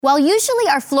Well, usually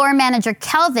our floor manager,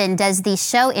 Kelvin, does these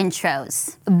show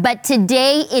intros. But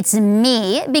today it's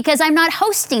me because I'm not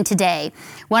hosting today.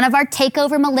 One of our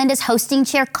Takeover Melinda's Hosting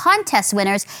Chair contest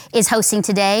winners is hosting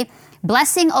today,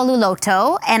 Blessing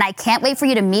Oluloto, and I can't wait for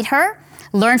you to meet her,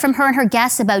 learn from her and her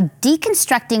guests about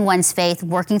deconstructing one's faith,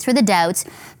 working through the doubts,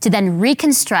 to then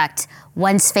reconstruct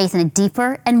one's faith in a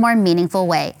deeper and more meaningful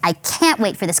way. I can't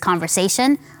wait for this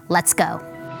conversation. Let's go.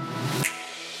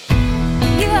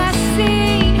 You are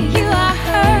seen, you are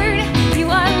heard, you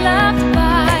are loved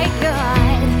by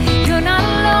God. You're not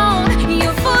alone,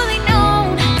 you're fully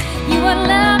known, you are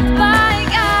loved by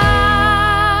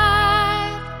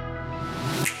God.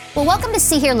 Well, welcome to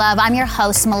See Hear Love. I'm your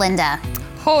host, Melinda.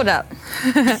 Hold up.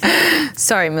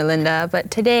 Sorry, Melinda, but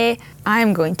today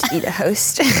I'm going to be the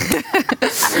host.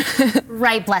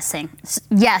 Right, Blessing.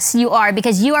 Yes, you are,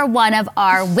 because you are one of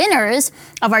our winners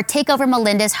of our Takeover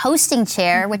Melinda's hosting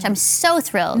chair, which I'm so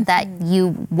thrilled that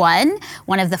you won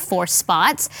one of the 4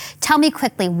 spots. Tell me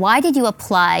quickly, why did you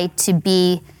apply to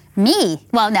be me?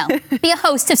 Well, no, be a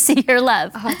host of See Hear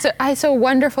Love. It's a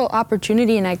wonderful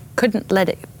opportunity and I couldn't let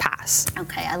it pass.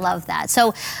 Okay, I love that.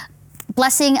 So,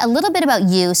 Blessing, a little bit about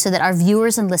you so that our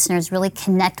viewers and listeners really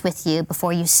connect with you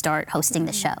before you start hosting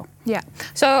the show. Yeah,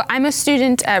 so I'm a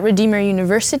student at Redeemer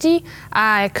University.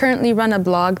 I currently run a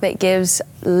blog that gives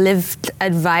lived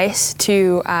advice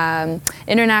to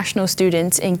international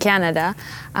students in Canada.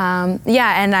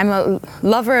 And I'm a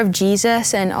lover of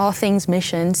Jesus and all things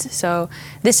missions. So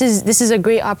this is a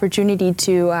great opportunity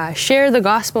to share the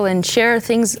gospel and share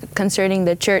things concerning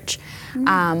the church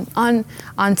on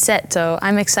set. So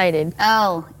I'm excited.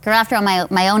 Oh, you're after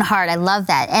my own heart. I love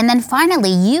that. And then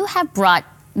finally, you have brought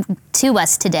to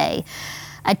us today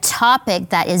a topic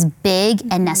that is big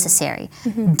and necessary.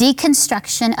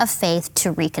 Deconstruction of faith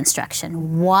to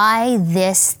reconstruction. Why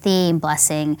this theme,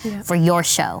 Blessing, for your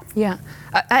show? Yeah,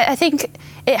 I think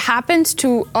it happens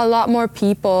to a lot more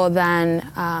people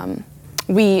than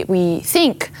we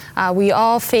think. We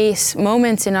all face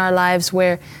moments in our lives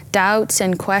where doubts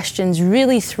and questions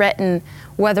really threaten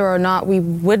whether or not we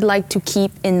would like to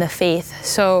keep in the faith.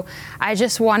 So I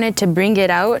just wanted to bring it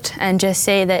out and just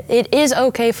say that it is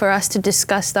okay for us to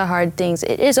discuss the hard things.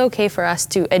 It is okay for us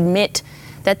to admit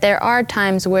that there are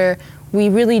times where we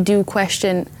really do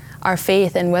question our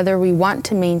faith and whether we want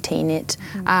to maintain it.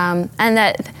 And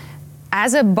that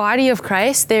as a body of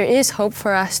Christ, there is hope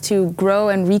for us to grow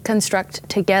and reconstruct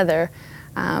together.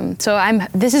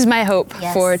 This is my hope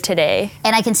for today.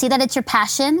 And I can see that it's your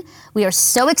passion. We are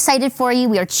so excited for you.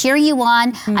 We are cheering you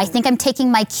on. I think I'm taking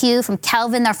my cue from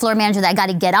Kelvin, our floor manager, that I got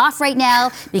to get off right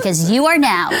now because you are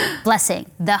now, Blessing,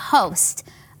 the host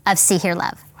of See Hear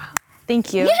Love. Wow.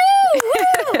 Thank you.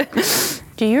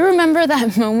 Do you remember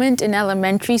that moment in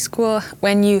elementary school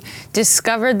when you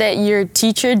discovered that your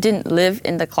teacher didn't live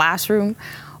in the classroom,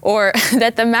 or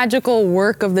that the magical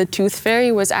work of the tooth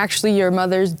fairy was actually your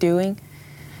mother's doing?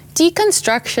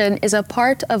 Deconstruction is a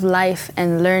part of life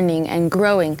and learning and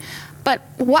growing. But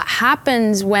what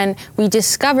happens when we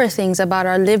discover things about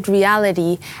our lived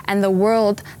reality and the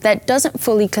world that doesn't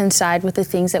fully coincide with the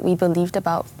things that we believed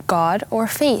about God or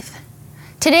faith?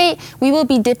 Today, we will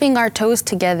be dipping our toes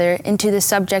together into the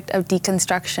subject of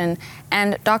deconstruction,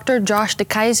 and Dr. Josh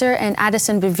DeKaiser and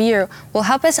Addison Bevere will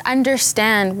help us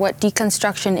understand what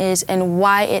deconstruction is and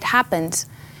why it happens.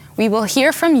 We will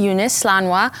hear from Eunice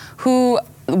Slanwa, who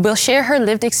will share her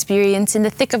lived experience in the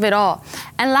thick of it all.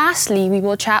 And lastly, we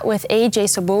will chat with AJ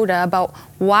Soboda about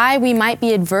why we might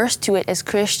be adverse to it as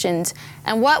Christians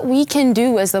and what we can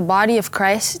do as the body of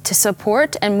Christ to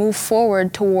support and move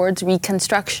forward towards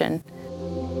reconstruction.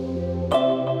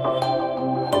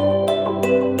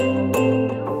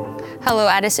 Hello,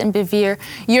 Addison Bevere.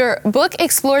 Your book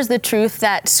explores the truth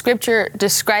that Scripture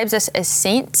describes us as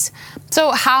saints.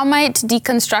 So how might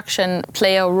deconstruction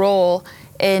play a role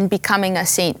in becoming a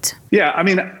saint? Yeah, I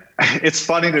mean, it's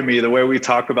funny to me the way we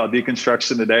talk about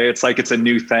deconstruction today. It's like it's a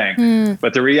new thing.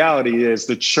 But the reality is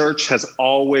the church has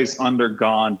always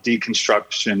undergone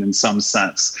deconstruction in some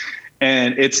sense.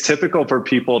 And it's typical for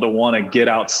people to want to get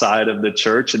outside of the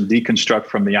church and deconstruct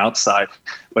from the outside.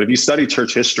 But if you study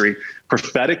church history,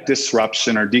 prophetic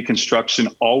disruption or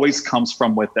deconstruction always comes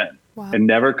from within. Wow. It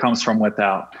never comes from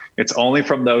without. It's only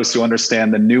from those who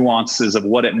understand the nuances of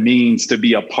what it means to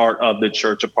be a part of the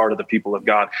church, a part of the people of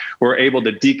God. We're able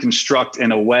to deconstruct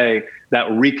in a way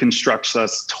that reconstructs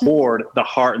us toward the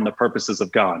heart and the purposes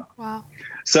of God. Wow.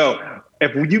 So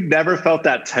if you've never felt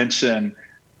that tension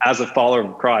as a follower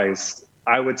of Christ,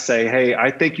 I would say, hey,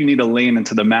 I think you need to lean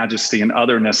into the majesty and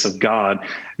otherness of God,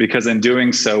 because in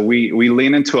doing so, we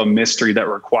lean into a mystery that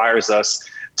requires us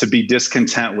to be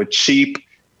discontent with cheap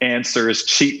answers,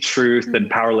 cheap truth, and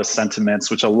powerless sentiments,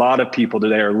 which a lot of people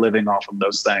today are living off of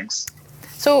those things.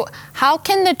 So how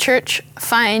can the church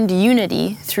find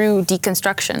unity through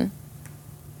deconstruction?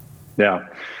 Yeah.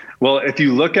 Well, if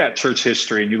you look at church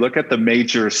history and you look at the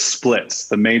major splits,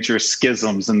 the major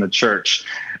schisms in the church,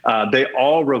 they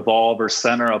all revolve or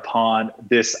center upon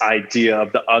this idea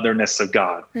of the otherness of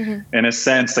God. In a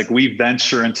sense, like we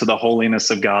venture into the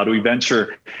holiness of God. We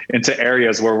venture into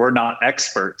areas where we're not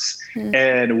experts,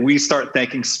 and we start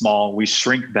thinking small. We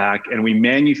shrink back and we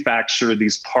manufacture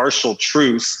these partial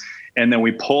truths. And then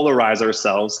we polarize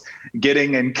ourselves,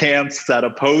 getting in camps that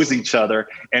oppose each other,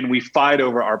 and we fight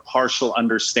over our partial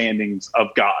understandings of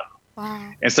God.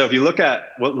 Wow. And so if you look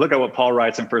at what Paul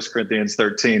writes in 1 Corinthians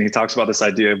 13, he talks about this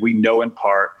idea of we know in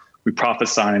part, we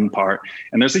prophesy in part.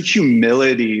 And there's a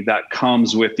humility that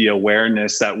comes with the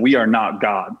awareness that we are not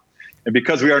God. And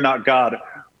because we are not God,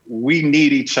 we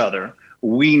need each other.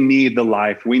 We need the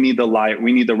life. We need the light.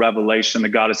 We need the revelation that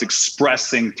God is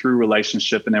expressing through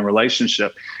relationship and in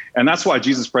relationship. And that's why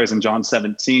Jesus prays in John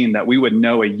 17 that we would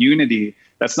know a unity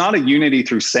that's not a unity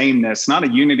through sameness, not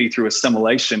a unity through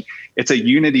assimilation. It's a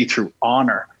unity through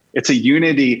honor. It's a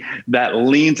unity that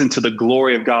leans into the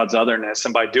glory of God's otherness.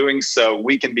 And by doing so,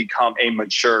 we can become a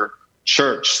mature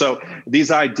church. So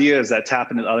these ideas that tap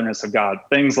into the otherness of God,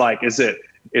 things like, is it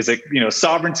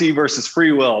sovereignty versus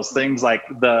free wills, things like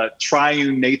the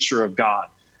triune nature of God,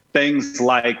 things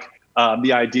like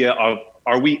the idea of,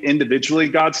 are we individually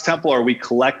God's temple, or are we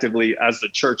collectively as the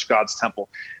church God's temple?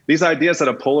 These ideas that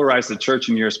have polarized the church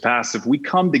in years past, if we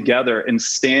come together and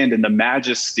stand in the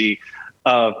majesty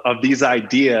of these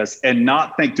ideas and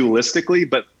not think dualistically,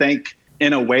 but think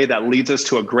in a way that leads us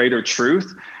to a greater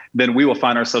truth, then we will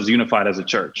find ourselves unified as a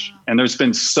church. And there's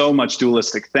been so much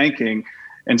dualistic thinking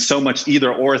and so much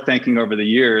either or thinking over the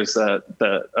years that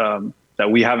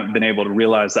we haven't been able to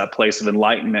realize that place of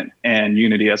enlightenment and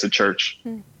unity as a church.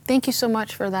 Thank you so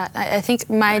much for that. I think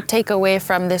my takeaway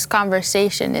from this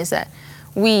conversation is that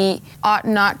we ought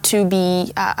not to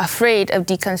be afraid of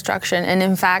deconstruction. And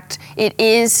in fact, it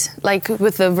is, like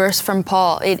with the verse from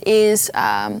Paul, it is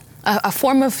a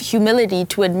form of humility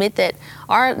to admit that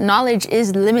our knowledge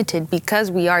is limited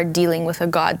because we are dealing with a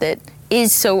God that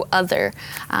is so other.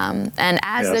 And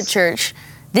as the church,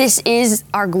 this is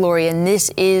our glory, and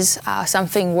this is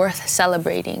something worth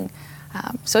celebrating.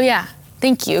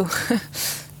 Thank you.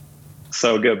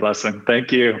 So good, Blessing.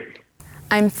 Thank you.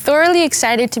 I'm thoroughly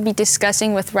excited to be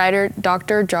discussing with writer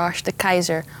Dr. Josh de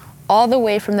Keyser, all the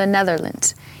way from the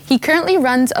Netherlands. He currently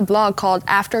runs a blog called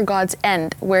After God's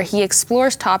End, where he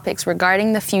explores topics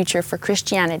regarding the future for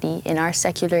Christianity in our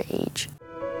secular age.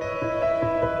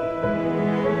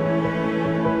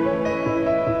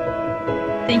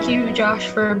 Thank you, Josh,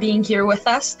 for being here with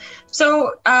us.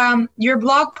 So your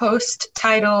blog post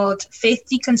titled Faith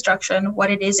Deconstruction, What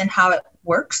It Is and How It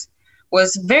Works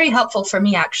was very helpful for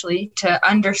me, actually, to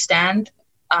understand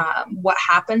what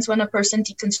happens when a person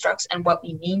deconstructs and what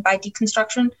we mean by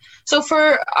deconstruction. So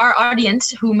for our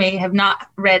audience who may have not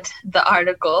read the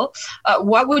article,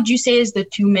 what would you say is the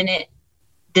 2-minute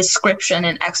description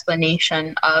and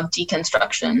explanation of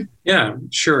deconstruction? Yeah,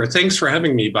 sure. Thanks for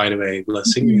having me, by the way,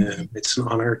 Blessing. It's an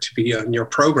honor to be on your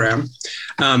program.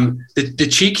 The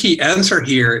cheeky answer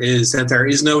here is that there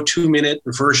is no 2-minute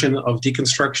version of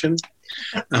deconstruction,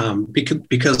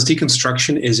 because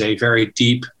deconstruction is a very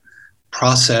deep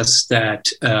process that,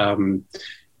 and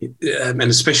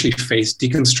especially faith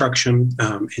deconstruction,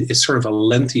 is sort of a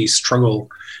lengthy struggle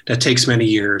that takes many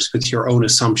years with your own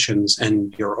assumptions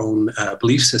and your own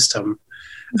belief system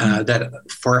that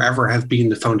forever have been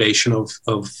the foundation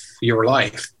of your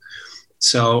life.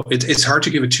 So it's hard to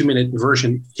give a 2-minute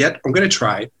version, yet I'm going to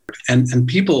try. And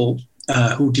people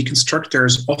who deconstruct,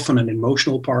 there's often an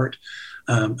emotional part,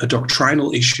 a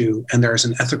doctrinal issue, and there's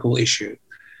an ethical issue.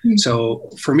 So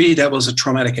for me, that was a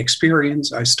traumatic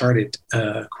experience. I started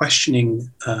questioning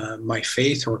my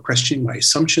faith, or questioning my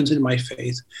assumptions in my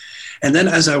faith. And then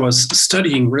as I was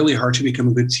studying really hard to become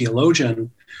a good theologian,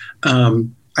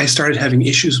 I started having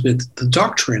issues with the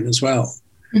doctrine as well,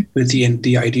 with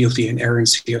the idea of the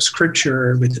inerrancy of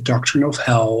Scripture, with the doctrine of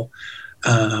hell,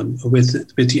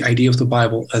 with the idea of the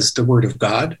Bible as the Word of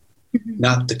God,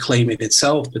 not the claim in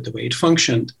itself, but the way it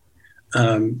functioned.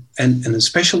 And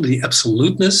especially the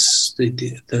absoluteness,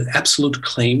 the absolute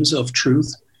claims of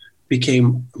truth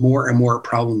became more and more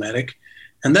problematic.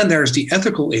 And then there's the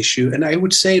ethical issue. And I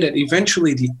would say that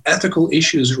eventually the ethical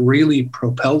issues really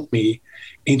propelled me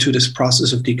into this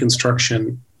process of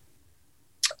deconstruction.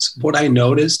 So what I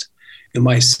noticed in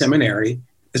my seminary,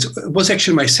 it was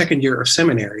actually my second year of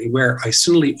seminary, where I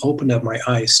suddenly opened up my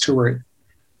eyes toward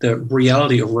the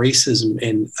reality of racism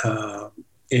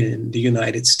in the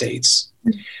United States.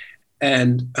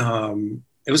 And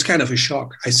it was kind of a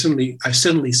shock. I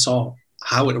suddenly saw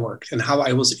how it worked and how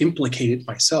I was implicated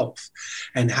myself,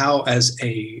 and how as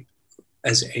a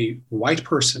white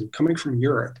person coming from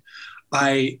Europe,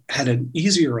 I had an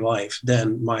easier life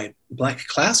than my Black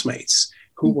classmates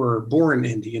who were born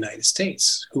in the United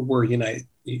States, who were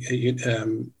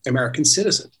American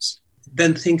citizens.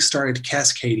 Then things started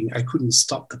cascading. I couldn't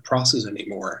stop the process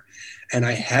anymore. And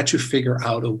I had to figure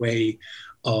out a way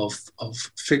of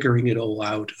figuring it all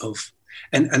out.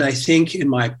 And I think in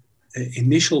my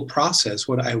initial process,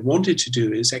 what I wanted to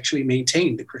do is actually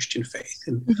maintain the Christian faith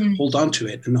and hold on to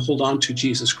it and hold on to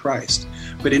Jesus Christ.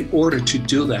 But in order to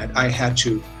do that, I had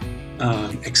to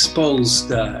expose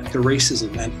the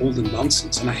racism and all the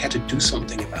nonsense, and I had to do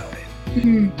something about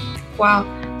it. Wow.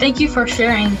 Thank you for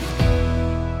sharing.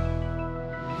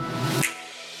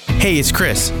 Hey, it's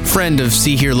Chris, friend of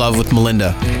See, Hear, Love with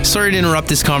Melinda. Sorry to interrupt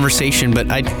this conversation, but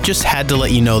I just had to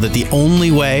let you know that the only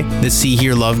way that See,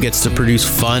 Hear, Love gets to produce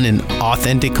fun and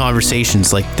authentic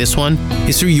conversations like this one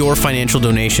is through your financial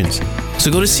donations.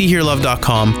 So go to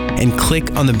seehearlove.com and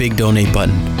click on the big donate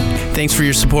button. Thanks for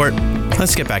your support.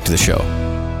 Let's get back to the show.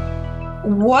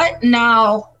 What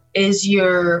now is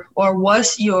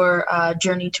was your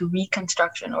journey to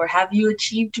Reconstruction, or have you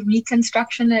achieved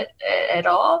Reconstruction at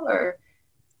all, or?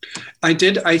 I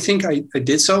did. I think I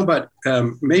did so, but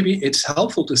maybe it's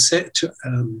helpful to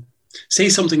say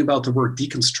something about the word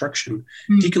deconstruction.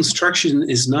 Deconstruction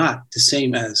is not the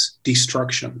same as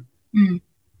destruction.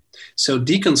 So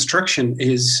deconstruction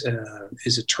is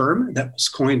a term that was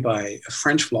coined by a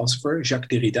French philosopher, Jacques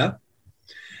Derrida,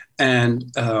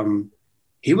 and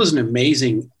he was an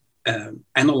amazing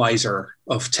analyzer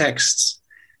of texts.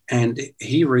 And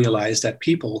he realized that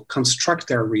people construct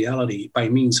their reality by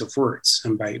means of words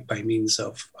and by means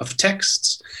of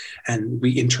texts. And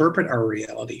we interpret our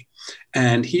reality.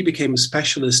 And he became a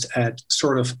specialist at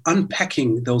sort of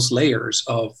unpacking those layers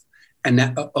of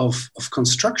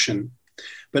construction.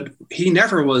 But he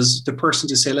never was the person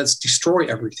to say, let's destroy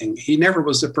everything. He never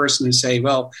was the person to say,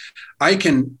 well, I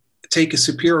can take a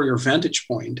superior vantage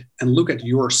point and look at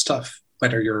your stuff,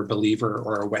 whether you're a believer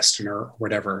or a Westerner or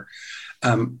whatever.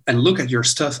 And look at your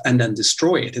stuff and then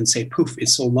destroy it and say, poof,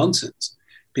 it's all nonsense.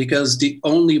 Because the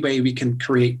only way we can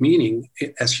create meaning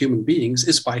as human beings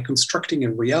is by constructing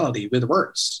a reality with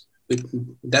words.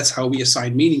 That's how we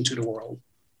assign meaning to the world.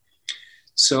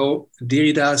 So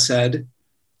Derrida said,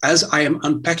 as I am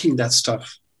unpacking that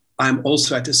stuff, I'm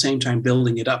also at the same time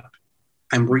building it up.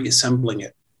 I'm reassembling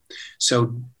it.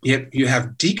 So you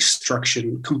have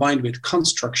deconstruction combined with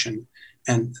construction,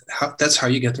 and that's how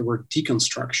you get the word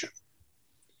deconstruction.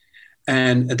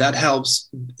 And that helps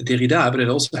Derrida, but it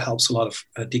also helps a lot of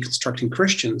deconstructing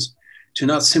Christians to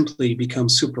not simply become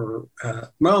super,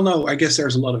 I guess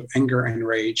there's a lot of anger and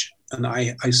rage, and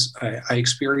I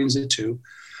experience it too.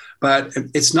 But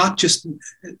it's not just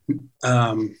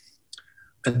a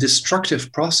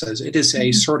destructive process. It is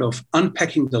a sort of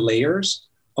unpacking the layers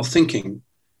of thinking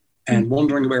and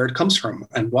wondering where it comes from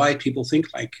and why people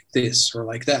think like this or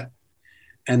like that,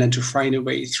 and then to find a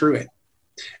way through it.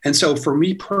 And so for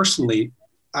me personally,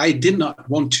 I did not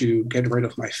want to get rid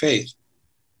of my faith.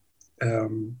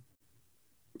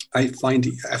 I found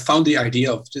the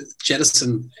idea of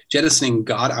jettisoning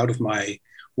God out of my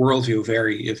worldview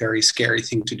a very scary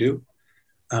thing to do.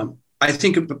 I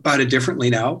think about it differently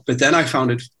now, but then I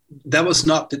found that was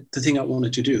not the thing I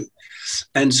wanted to do.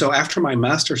 And so after my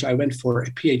master's, I went for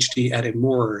a PhD at a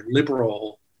more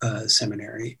liberal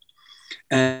seminary.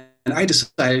 And I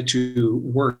decided to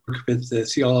work with the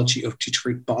theology of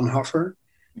Dietrich Bonhoeffer.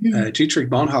 Dietrich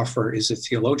Bonhoeffer is a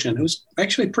theologian who's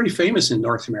actually pretty famous in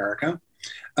North America.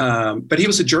 But he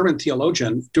was a German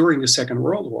theologian during the Second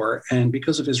World War. And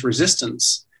because of his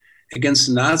resistance against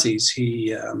the Nazis,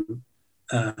 he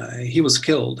was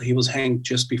killed. He was hanged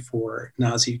just before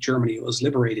Nazi Germany was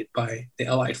liberated by the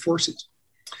Allied forces.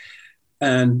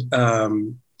 And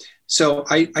so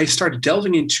I started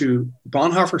delving into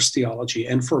Bonhoeffer's theology.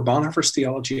 And for Bonhoeffer's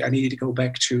theology, I needed to go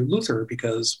back to Luther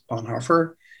because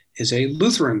Bonhoeffer is a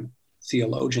Lutheran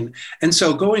theologian. And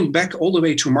so going back all the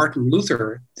way to Martin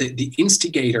Luther, the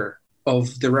instigator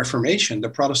of the Reformation, the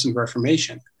Protestant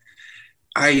Reformation,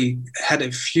 I had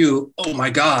a few, oh my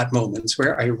God, moments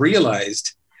where I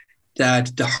realized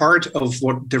that the heart of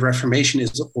what the Reformation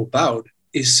is all about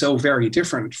is so very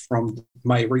different from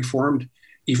my Reformed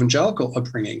evangelical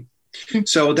upbringing.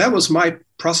 So that was my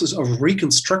process of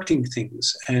reconstructing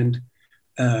things. And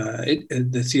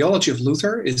the theology of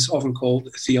Luther is often called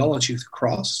theology of the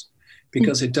cross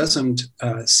because it doesn't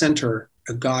center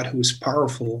a God who is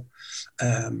powerful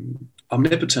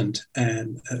omnipotent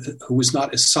and who is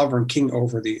not a sovereign king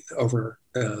over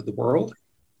the world,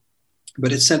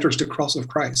 but it centers the cross of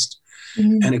Christ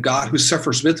and a God who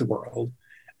suffers with the world.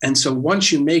 And so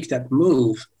once you make that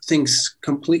move, things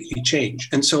completely change.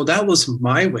 And so that was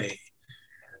my way,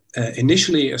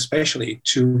 initially, especially,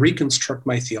 to reconstruct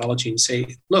my theology and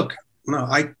say, look, no,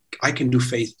 I can do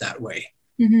faith that way.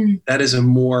 That is a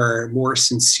more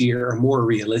sincere, a more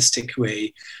realistic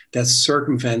way that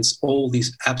circumvents all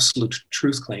these absolute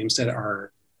truth claims that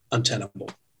are untenable.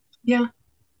 Yeah.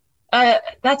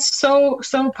 That's so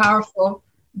powerful.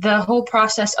 The whole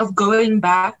process of going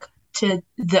back to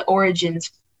the origins,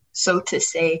 so to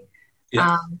say.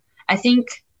 Yeah. I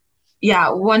think,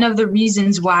 one of the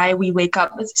reasons why we wake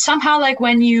up is somehow like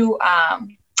when you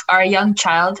are a young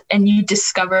child and you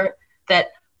discover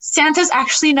that Santa's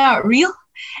actually not real.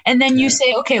 And then you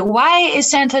say, okay, why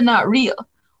is Santa not real?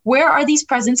 Where are these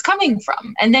presents coming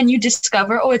from? And then you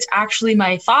discover, it's actually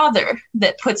my father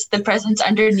that puts the presents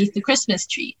underneath the Christmas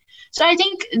tree. So I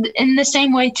think in the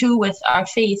same way too with our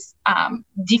faith,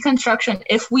 deconstruction,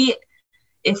 if we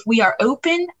are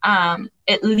open,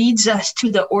 it leads us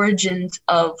to the origins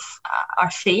of our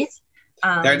faith.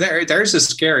 There's a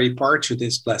scary part to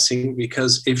this blessing,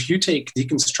 because if you take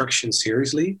deconstruction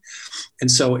seriously, and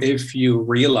so if you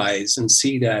realize and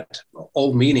see that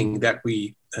all meaning that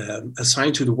we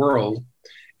assign to the world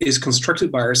is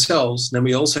constructed by ourselves, then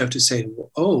we also have to say,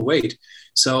 oh, wait,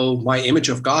 so my image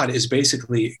of God is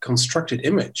basically a constructed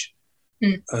image.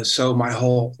 So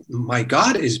my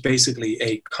God is basically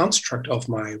a construct of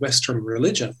my Western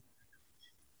religion.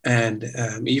 And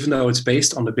even though it's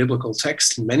based on the biblical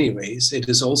text in many ways, it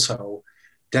is also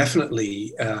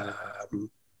definitely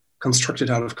constructed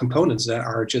out of components that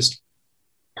are just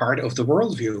part of the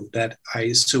worldview that I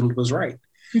assumed was right.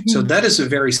 So that is a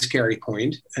very scary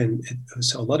point. And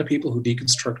so a lot of people who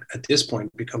deconstruct at this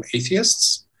point become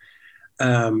atheists.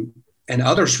 And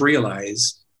others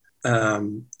realize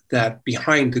that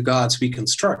behind the gods we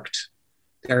construct,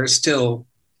 there is still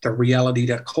the reality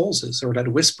that calls us, or that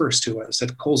whispers to us,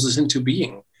 that calls us into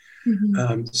being.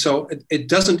 So it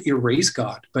doesn't erase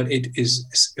God, but it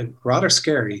is rather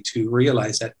scary to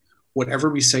realize that whatever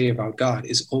we say about God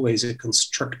is always a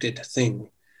constructed thing.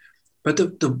 But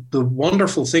the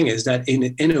wonderful thing is that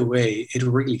in a way, it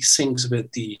really syncs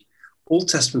with the Old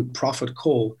Testament prophet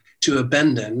call to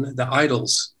abandon the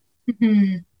idols.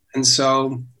 And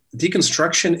so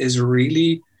deconstruction is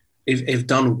really, if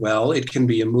done well, it can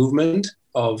be a movement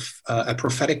of a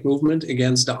prophetic movement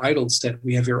against the idols that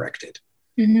we have erected.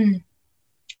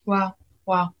 Wow.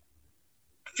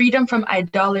 Freedom from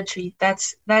idolatry.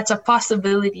 That's a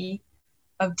possibility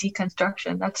of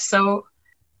deconstruction. That's so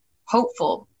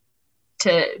hopeful,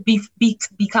 to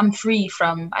become free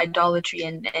from idolatry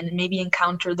and maybe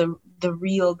encounter the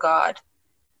real God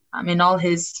in all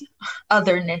his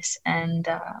otherness. And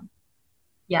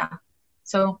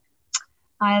so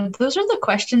those are the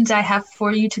questions I have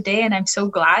for you today, and I'm so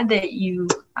glad that you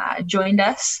joined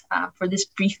us for this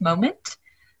brief moment.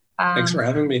 Thanks for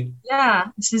having me. Yeah,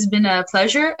 this has been a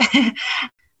pleasure.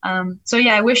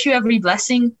 I wish you every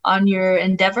blessing on your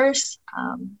endeavors.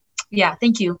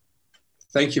 Thank you.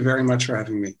 Thank you very much for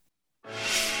having me.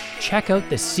 Check out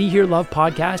the See Hear Love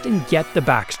podcast and get the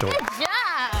backstory.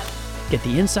 Yeah. Get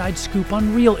the inside scoop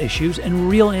on real issues and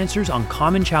real answers on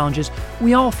common challenges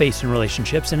we all face in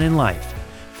relationships and in life.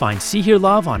 Find See Hear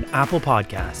Love on Apple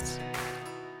Podcasts.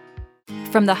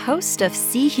 From the host of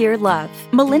See Hear Love,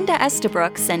 Melinda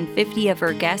Estabrooks, and 50 of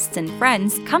her guests and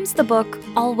friends, comes the book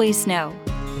Always Know.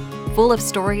 Full of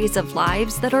stories of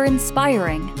lives that are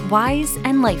inspiring, wise,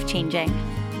 and life-changing.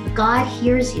 God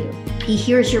hears you. He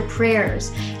hears your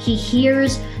prayers. He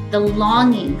hears the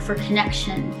longing for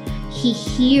connection. He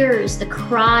hears the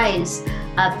cries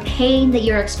of pain that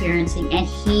you're experiencing, and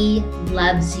he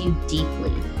loves you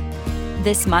deeply.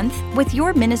 This month, with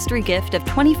your ministry gift of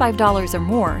 $25 or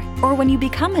more, or when you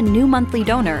become a new monthly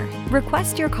donor,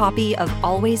 request your copy of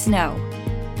Always Know.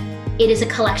 It is a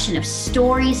collection of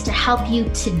stories to help you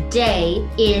today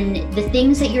in the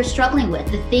things that you're struggling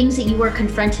with, the things that you are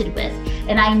confronted with.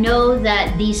 And I know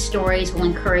that these stories will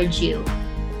encourage you.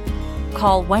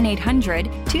 Call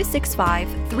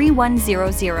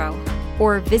 1-800-265-3100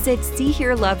 or visit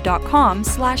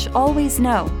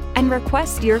seehearlove.com/alwaysknow and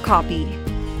request your copy.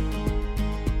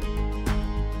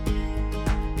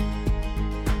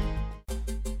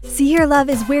 See Hear Love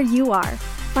is where you are.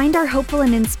 Find our hopeful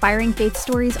and inspiring faith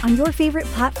stories on your favorite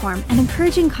platform and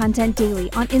encouraging content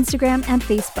daily on Instagram and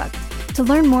Facebook. To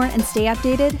learn more and stay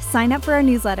updated, sign up for our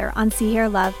newsletter on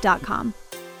seehearlove.com.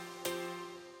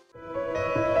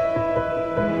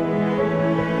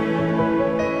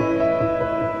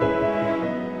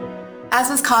 as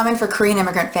was common for Korean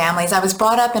immigrant families, I was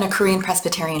brought up in a Korean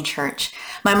Presbyterian church.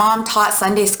 My mom taught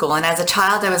Sunday school, and as a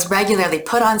child, I was regularly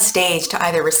put on stage to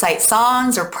either recite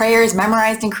songs or prayers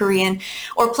memorized in Korean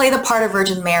or play the part of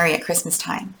Virgin Mary at Christmas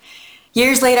time.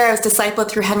 Years later, I was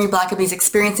discipled through Henry Blackaby's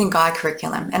Experiencing God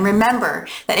curriculum. And remember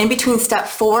that in between step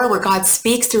 4, where God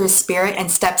speaks through his Spirit,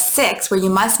 and step 6, where you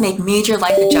must make major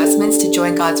life adjustments to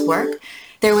join God's work,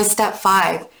 there was step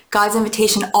 5. God's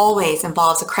invitation always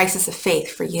involves a crisis of faith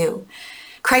for you.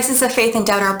 Crisis of faith and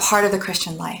doubt are a part of the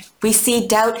Christian life. We see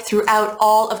doubt throughout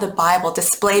all of the Bible,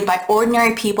 displayed by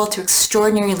ordinary people to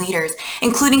extraordinary leaders,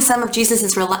 including some of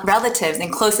Jesus' relatives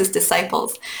and closest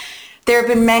disciples. There have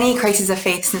been many crises of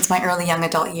faith since my early young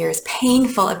adult years.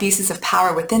 Painful abuses of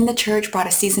power within the church brought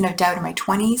a season of doubt in my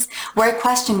 20s, where I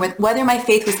questioned whether my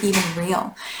faith was even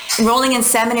real. Enrolling in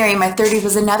seminary in my 30s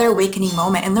was another awakening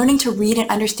moment, and learning to read and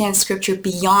understand scripture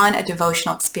beyond a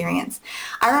devotional experience.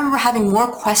 I remember having more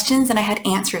questions than I had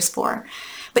answers for.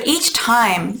 But each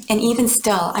time, and even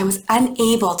still, I was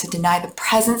unable to deny the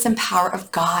presence and power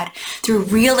of God through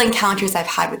real encounters I've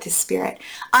had with his Spirit.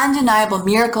 Undeniable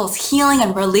miracles, healing,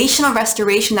 and relational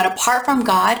restoration that apart from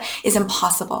God is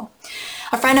impossible.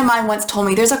 A friend of mine once told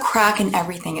me there's a crack in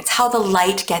everything. It's how the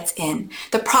light gets in.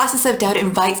 The process of doubt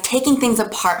invites taking things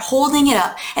apart, holding it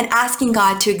up, and asking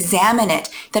God to examine it,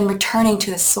 then returning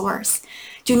to the source.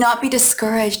 Do not be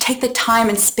discouraged. Take the time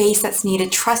and space that's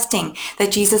needed, trusting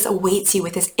that Jesus awaits you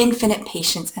with his infinite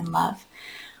patience and love.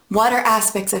 What are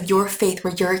aspects of your faith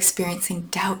where you're experiencing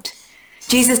doubt?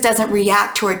 Jesus doesn't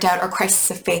react to our doubt or crisis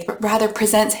of faith, but rather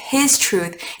presents his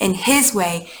truth in his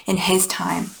way, in his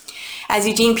time. As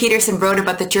Eugene Peterson wrote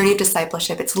about the journey of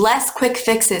discipleship, it's less quick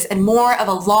fixes and more of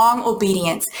a long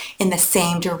obedience in the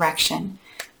same direction.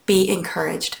 Be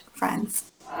encouraged,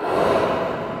 friends.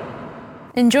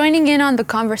 And joining in on the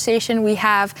conversation, we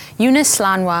have Eunice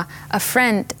Slanwa, a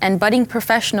friend and budding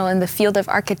professional in the field of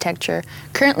architecture,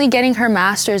 currently getting her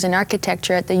master's in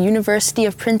architecture at the University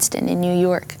of Princeton in New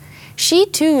York. She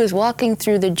too is walking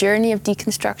through the journey of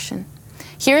deconstruction.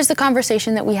 Here's the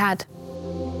conversation that we had.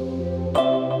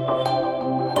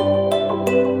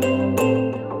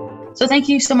 So thank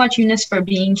you so much, Eunice, for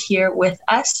being here with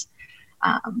us.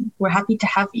 We're happy to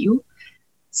have you.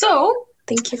 So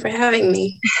thank you for having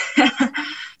me.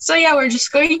 So we're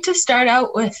just going to start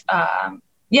out with,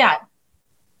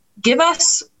 give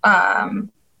us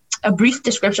a brief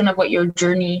description of what your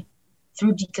journey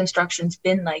through deconstruction's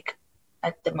been like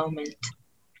at the moment.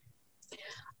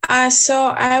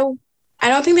 So I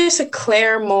don't think there's a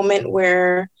clear moment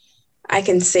where I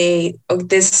can say,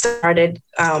 this started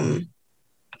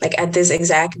like at this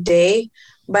exact day,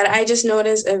 but I just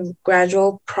noticed a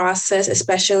gradual process,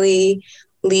 especially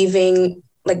leaving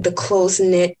like the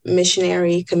close-knit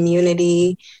missionary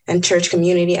community and church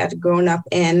community I've grown up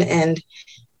in, and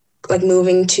like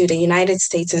moving to the United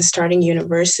States and starting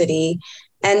university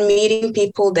and meeting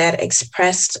people that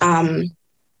expressed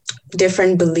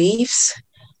different beliefs.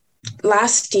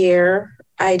 Last year,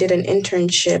 I did an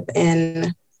internship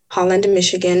in Holland,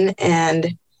 Michigan,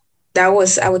 and that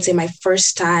was, I would say, my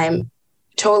first time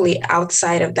totally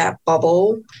outside of that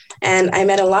bubble. And I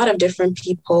met a lot of different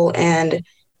people, and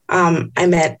I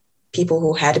met people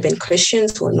who had been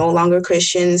Christians, who are no longer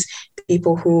Christians,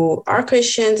 people who are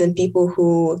Christians, and people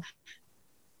who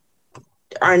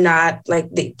are not, like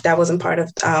that wasn't part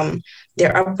of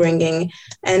their upbringing.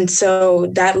 And so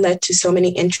that led to so many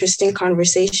interesting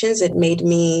conversations. It made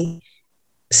me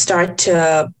start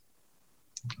to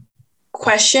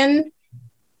question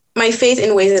my faith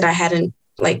in ways that I hadn't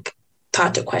like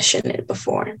thought to question it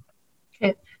before.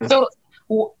 Okay. So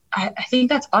I think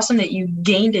that's awesome that you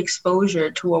gained exposure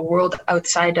to a world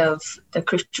outside of the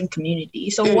Christian community.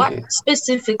 So what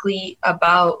specifically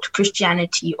about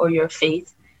Christianity or your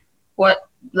faith, what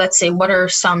are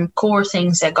some core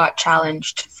things that got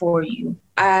challenged for you?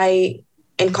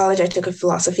 In college, I took a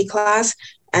philosophy class,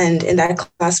 and in that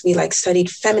class, we studied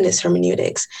feminist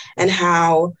hermeneutics and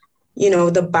how,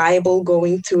 the Bible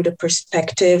going through the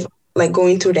perspective,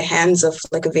 going through the hands of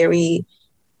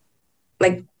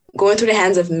going through the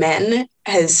hands of men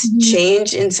has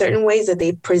changed in certain ways that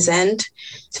they present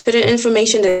certain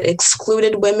information that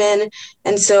excluded women.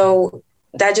 And so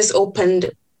that just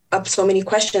opened up so many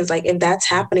questions. If that's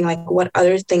happening, what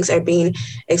other things are being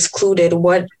excluded?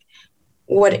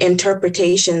 What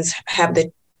interpretations have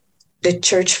the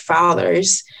church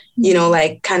fathers,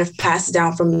 kind of passed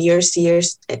down from years to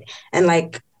years?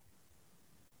 And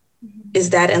is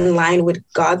that in line with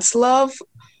God's love?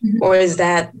 Or is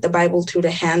that the Bible through the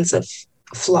hands of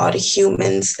flawed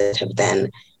humans that have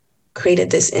then created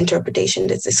this interpretation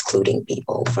that's excluding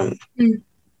people from...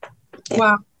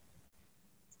 Wow.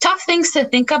 tough things to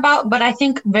think about, but I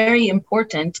think very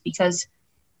important, because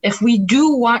if we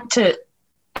do want to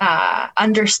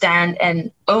understand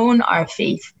and own our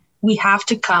faith, we have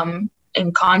to come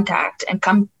in contact and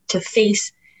come to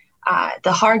face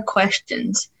the hard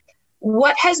questions.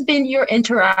 What has been your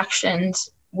interactions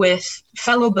with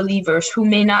fellow believers who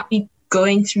may not be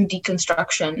going through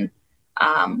deconstruction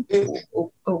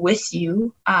with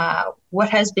you? What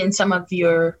has been some of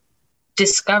your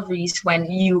discoveries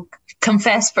when you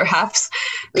confess perhaps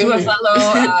to a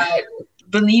fellow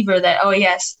believer that, oh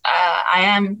yes, I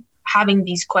am having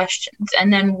these questions?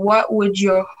 And then what would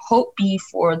your hope be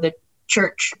for the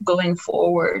church going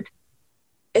forward?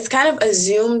 It's kind of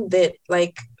assumed that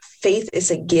like faith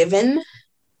is a given.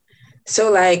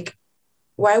 So like,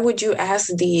 why would you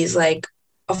ask these? Like,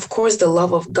 of course, the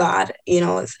love of God, you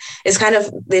know, it's kind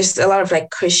of, there's a lot of like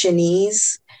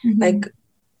Christianese, like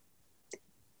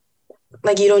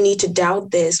you don't need to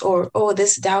doubt this, or, oh,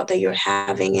 this doubt that you're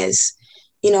having is,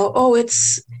 you know, oh,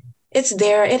 it's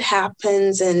there, it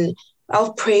happens, and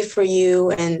I'll pray for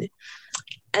you. And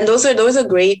those are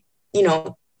great, you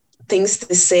know, things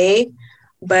to say.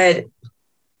 But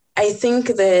I think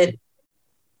that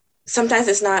sometimes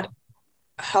it's not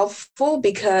helpful,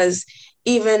 because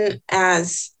even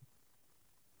as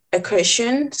a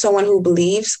Christian, someone who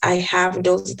believes, I have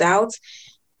those doubts.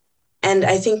 And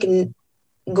I think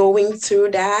going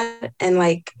through that and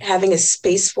like having a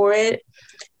space for it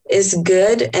is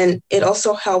good. And it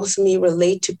also helps me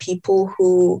relate to people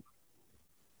who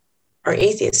are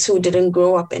atheists, who didn't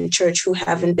grow up in church, who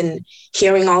haven't been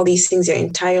hearing all these things their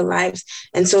entire lives.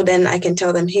 And so then I can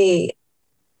tell them, hey,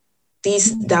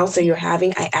 these doubts that you're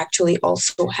having, I actually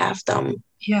also have them.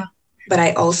 Yeah. But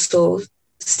I also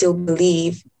still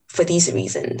believe for these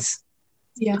reasons.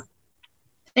 Yeah.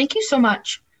 Thank you so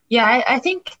much. Yeah, I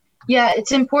think, yeah,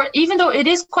 it's important, even though it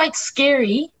is quite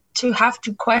scary to have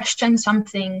to question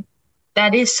something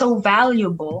that is so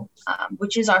valuable,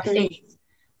 which is our faith.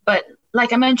 But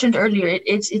like I mentioned earlier,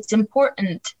 it's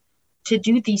important to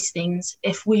do these things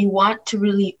if we want to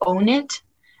really own it.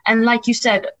 And like you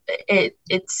said,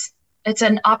 it's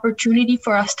an opportunity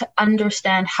for us to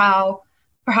understand how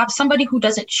perhaps somebody who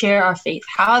doesn't share our faith,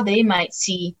 how they might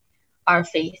see our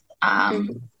faith.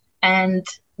 And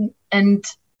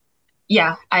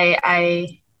yeah,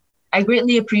 I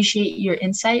greatly appreciate your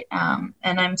insight. And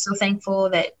I'm so thankful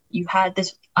that you had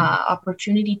this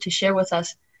opportunity to share with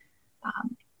us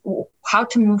how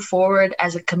to move forward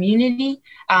as a community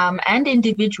and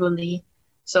individually.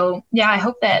 So yeah, I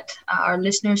hope that our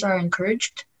listeners are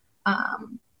encouraged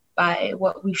by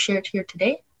what we've shared here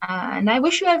today. And I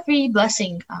wish you every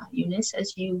blessing, Eunice,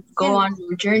 as you go on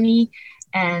your journey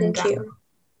and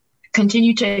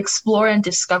continue to explore and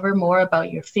discover more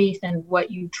about your faith and what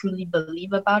you truly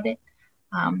believe about it.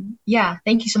 Yeah,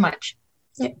 thank you so much.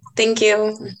 Yeah, thank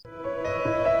you.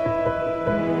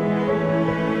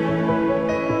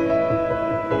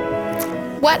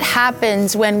 What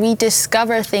happens when we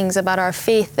discover things about our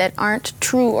faith that aren't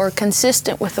true or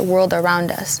consistent with the world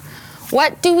around us?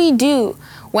 What do we do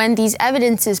when these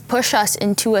evidences push us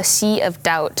into a sea of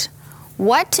doubt?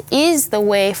 What is the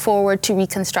way forward to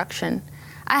reconstruction?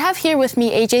 I have here with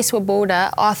me AJ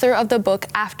Swoboda, author of the book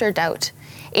After Doubt.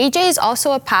 AJ is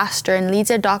also a pastor and leads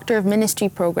a Doctor of Ministry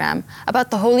program about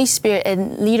the Holy Spirit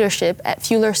and leadership at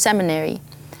Fuller Seminary.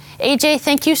 AJ,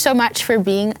 thank you so much for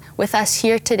being with us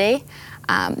here today.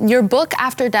 Your book,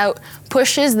 After Doubt,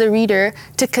 pushes the reader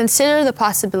to consider the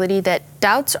possibility that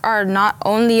doubts are not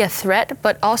only a threat,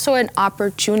 but also an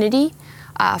opportunity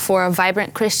for a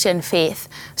vibrant Christian faith.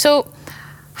 So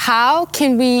how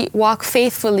can we walk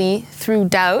faithfully through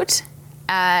doubt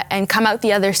and come out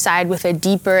the other side with a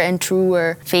deeper and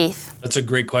truer faith? That's a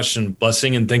great question,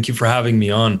 Blessing, and thank you for having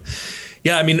me on.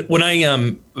 Yeah, I mean, when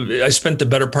I spent the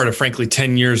better part of, frankly,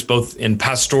 10 years, both in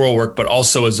pastoral work, but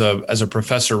also as a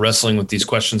professor wrestling with these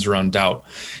questions around doubt.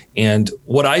 And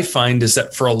what I find is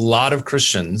that for a lot of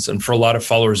Christians and for a lot of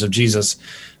followers of Jesus,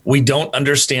 we don't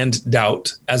understand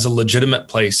doubt as a legitimate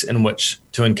place in which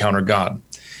to encounter God.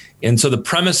 And so the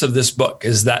premise of this book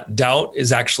is that doubt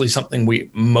is actually something we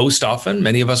most often,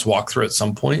 many of us walk through at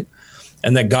some point,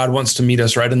 and that God wants to meet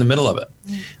us right in the middle of it.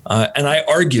 And I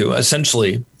argue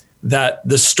essentially that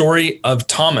the story of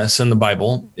Thomas in the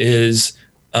Bible is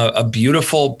a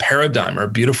beautiful paradigm or a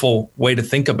beautiful way to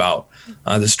think about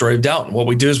the story of doubt. And what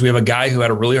we do is we have a guy who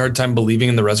had a really hard time believing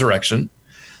in the resurrection,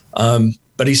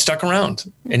 but he stuck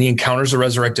around and he encounters the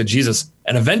resurrected Jesus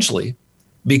and eventually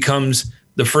becomes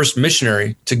the first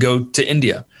missionary to go to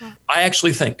India. I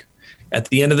actually think at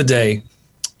the end of the day,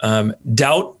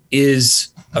 doubt is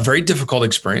a very difficult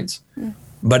experience,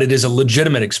 but it is a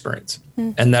legitimate experience.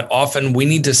 And that often we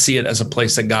need to see it as a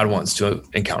place that God wants to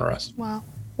encounter us.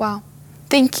 Wow.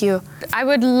 Thank you. I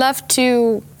would love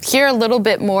to hear a little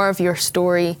bit more of your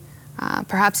story,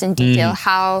 perhaps in detail,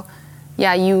 how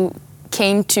you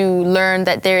came to learn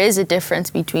that there is a difference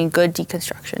between good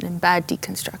deconstruction and bad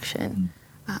deconstruction.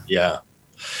 Yeah.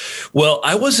 Well,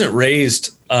 I wasn't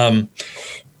raised in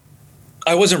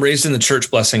the church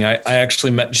blessing. I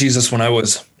actually met Jesus when I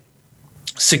was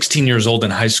 16 years old in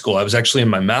high school. I was actually in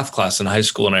my math class in high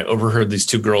school, and I overheard these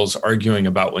two girls arguing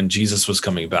about when Jesus was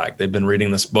coming back. They'd been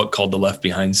reading this book called the Left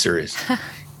Behind series.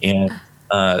 And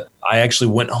I actually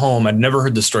went home. I'd never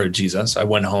heard the story of Jesus. I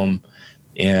went home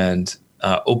and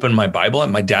opened my Bible,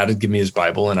 and my dad had given me his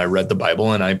Bible, and I read the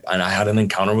Bible, and I had an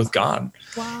encounter with God.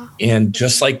 Wow. And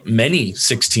just like many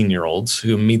 16-year-olds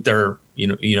who meet their,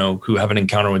 who have an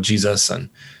encounter with Jesus and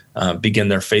begin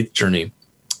their faith journey,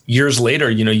 years later,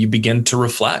 you begin to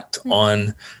reflect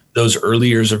on those early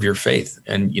years of your faith.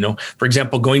 And, for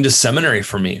example, going to seminary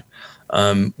for me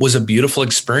was a beautiful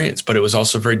experience, but it was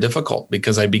also very difficult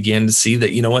because I began to see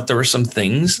that, there were some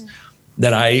things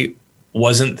that I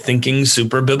wasn't thinking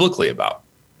super biblically about,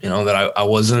 that I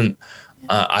wasn't,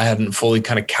 I hadn't fully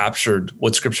kind of captured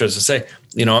what scripture has to say.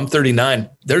 I'm 39.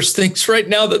 There's things right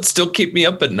now that still keep me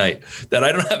up at night that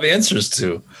I don't have answers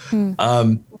to.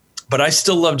 But I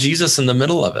still love Jesus in the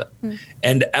middle of it.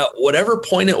 And at whatever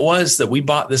point it was that we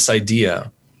bought this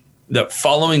idea that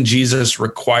following Jesus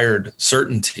required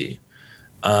certainty,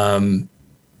 I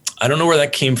don't know where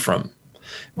that came from.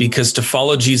 Because to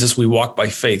follow Jesus, we walk by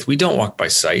faith. We don't walk by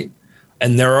sight.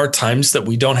 And there are times that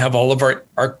we don't have all of our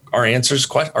answers,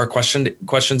 our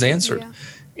questions answered. Yeah.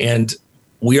 And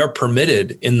we are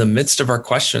permitted in the midst of our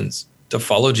questions to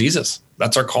follow Jesus.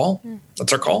 That's our call.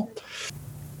 That's our call.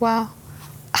 Wow.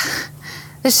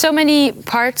 There's so many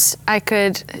parts I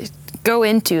could go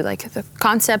into, like the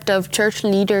concept of church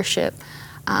leadership.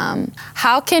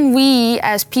 How can we,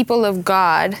 as people of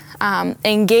God,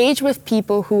 engage with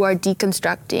people who are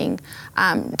deconstructing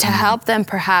to help them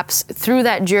perhaps through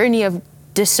that journey of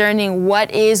discerning what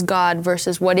is God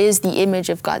versus what is the image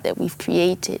of God that we've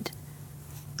created?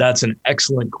 That's an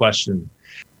excellent question.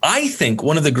 I think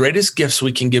one of the greatest gifts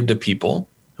we can give to people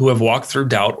who have walked through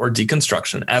doubt or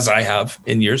deconstruction, as I have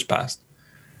in years past,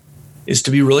 is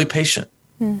to be really patient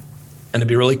and to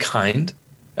be really kind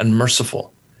and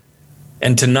merciful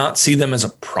and to not see them as a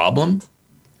problem,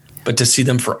 but to see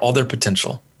them for all their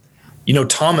potential.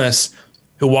 Thomas,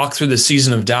 who walked through the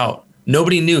season of doubt,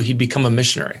 nobody knew he'd become a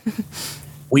missionary.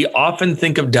 We often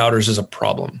think of doubters as a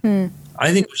problem.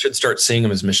 I think we should start seeing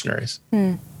them as missionaries.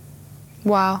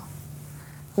 Wow,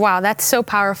 that's so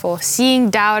powerful. Seeing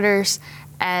doubters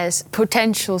as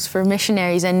potentials for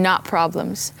missionaries and not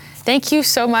problems. Thank you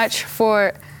so much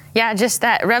for, just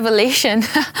that revelation.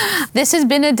 This has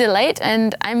been a delight,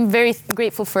 and I'm very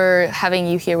grateful for having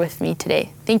you here with me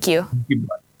today. Thank you. Thank you.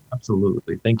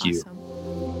 Absolutely. Thank you.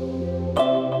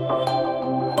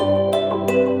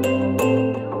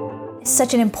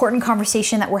 Such an important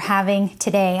conversation that we're having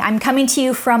today. I'm coming to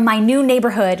you from my new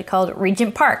neighborhood called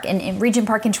Regent Park. And Regent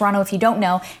Park in Toronto, if you don't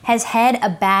know, has had a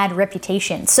bad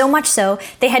reputation. So much so,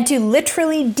 they had to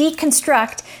literally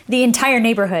deconstruct the entire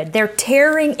neighborhood. They're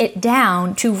tearing it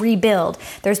down to rebuild.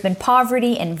 There's been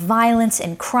poverty and violence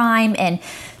and crime and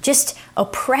just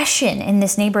oppression in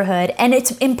this neighborhood. And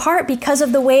it's in part because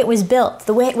of the way it was built,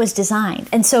 the way it was designed.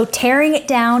 And so tearing it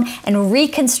down and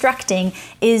reconstructing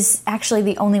is actually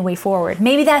the only way forward.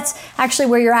 Maybe that's actually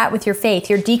where you're at with your faith.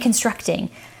 You're deconstructing.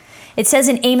 It says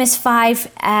in Amos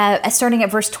 5, starting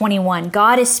at verse 21,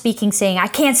 God is speaking, saying, I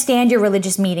can't stand your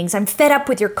religious meetings. I'm fed up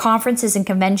with your conferences and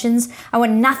conventions. I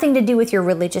want nothing to do with your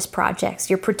religious projects,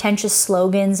 your pretentious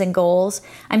slogans and goals.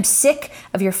 I'm sick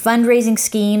of your fundraising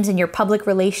schemes and your public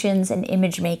relations and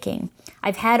image making.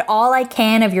 I've had all I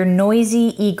can of your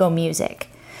noisy ego music.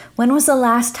 When was the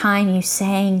last time you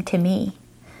sang to me?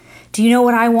 Do you know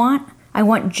what I want? I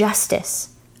want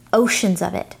justice, oceans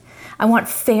of it. I want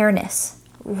fairness,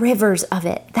 rivers of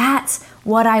it. That's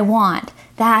what I want.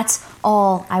 That's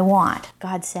all I want,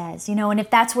 God says. And if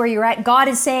that's where you're at, God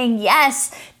is saying,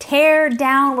 yes, tear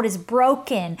down what is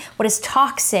broken, what is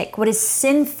toxic, what is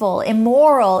sinful,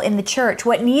 immoral in the church,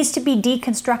 what needs to be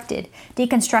deconstructed.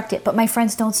 Deconstruct it. But my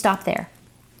friends, don't stop there.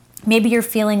 Maybe you're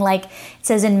feeling like it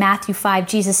says in Matthew 5,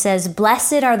 Jesus says,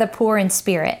 blessed are the poor in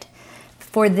spirit,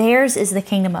 for theirs is the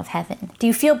kingdom of heaven. Do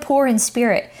you feel poor in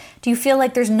spirit? Do you feel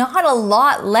like there's not a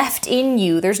lot left in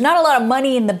you? There's not a lot of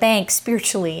money in the bank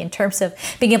spiritually in terms of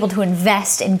being able to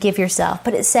invest and give yourself.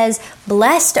 But it says,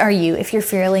 blessed are you if you're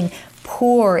feeling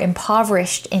poor,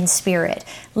 impoverished in spirit,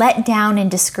 let down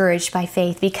and discouraged by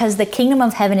faith, because the kingdom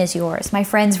of heaven is yours. My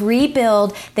friends,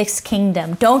 rebuild this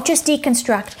kingdom. Don't just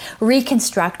deconstruct,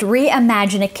 reconstruct,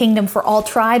 reimagine a kingdom for all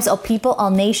tribes, all people,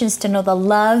 all nations to know the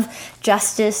love,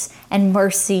 justice, and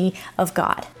mercy of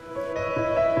God.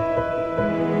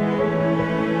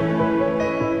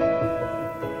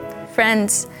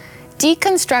 Friends,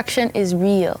 deconstruction is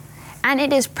real, and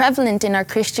it is prevalent in our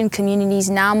Christian communities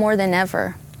now more than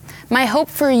ever. My hope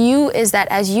for you is that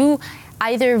as you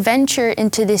either venture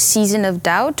into this season of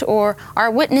doubt or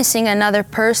are witnessing another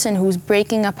person who's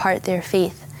breaking apart their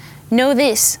faith, know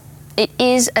this: it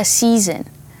is a season.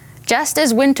 Just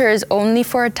as winter is only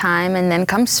for a time and then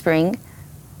comes spring,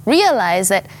 realize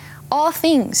that all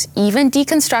things, even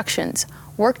deconstructions,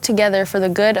 work together for the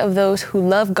good of those who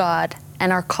love God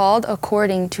and are called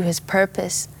according to His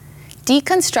purpose.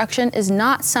 Deconstruction is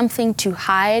not something to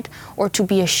hide or to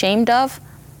be ashamed of,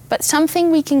 but something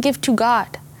we can give to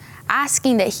God,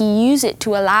 asking that He use it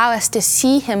to allow us to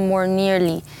see Him more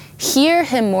nearly, hear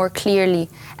Him more clearly,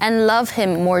 and love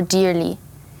Him more dearly.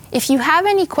 If you have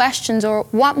any questions or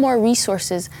want more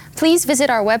resources, please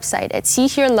visit our website at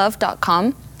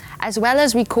seehearlove.com. As well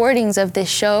as recordings of this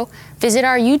show, visit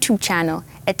our YouTube channel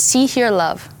at See Hear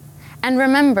Love. And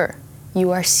remember, you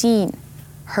are seen,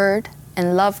 heard,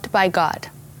 and loved by God.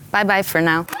 Bye-bye for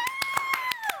now.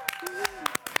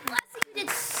 You did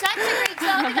such a great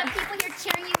job. We have people here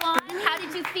cheering you on. How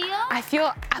did you feel? I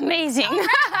feel amazing.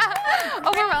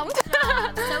 Overwhelmed.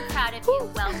 So proud of you.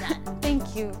 Well done.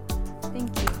 Thank you.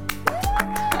 Thank you.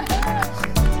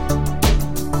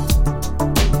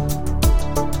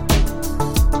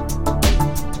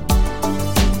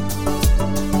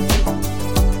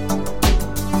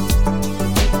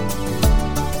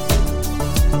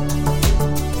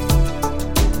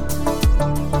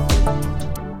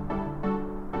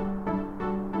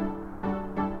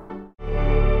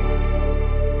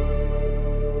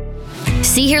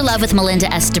 See Hear Love with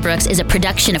Melinda Estabrooks is a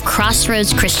production of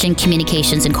Crossroads Christian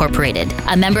Communications Incorporated,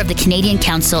 a member of the Canadian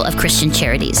Council of Christian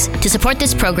Charities. To support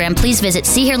this program, please visit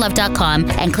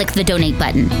seehearlove.com and click the donate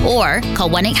button, or call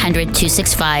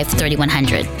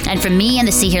 1-800-265-3100. And from me and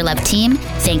the See Hear Love team,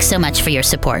 thanks so much for your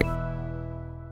support.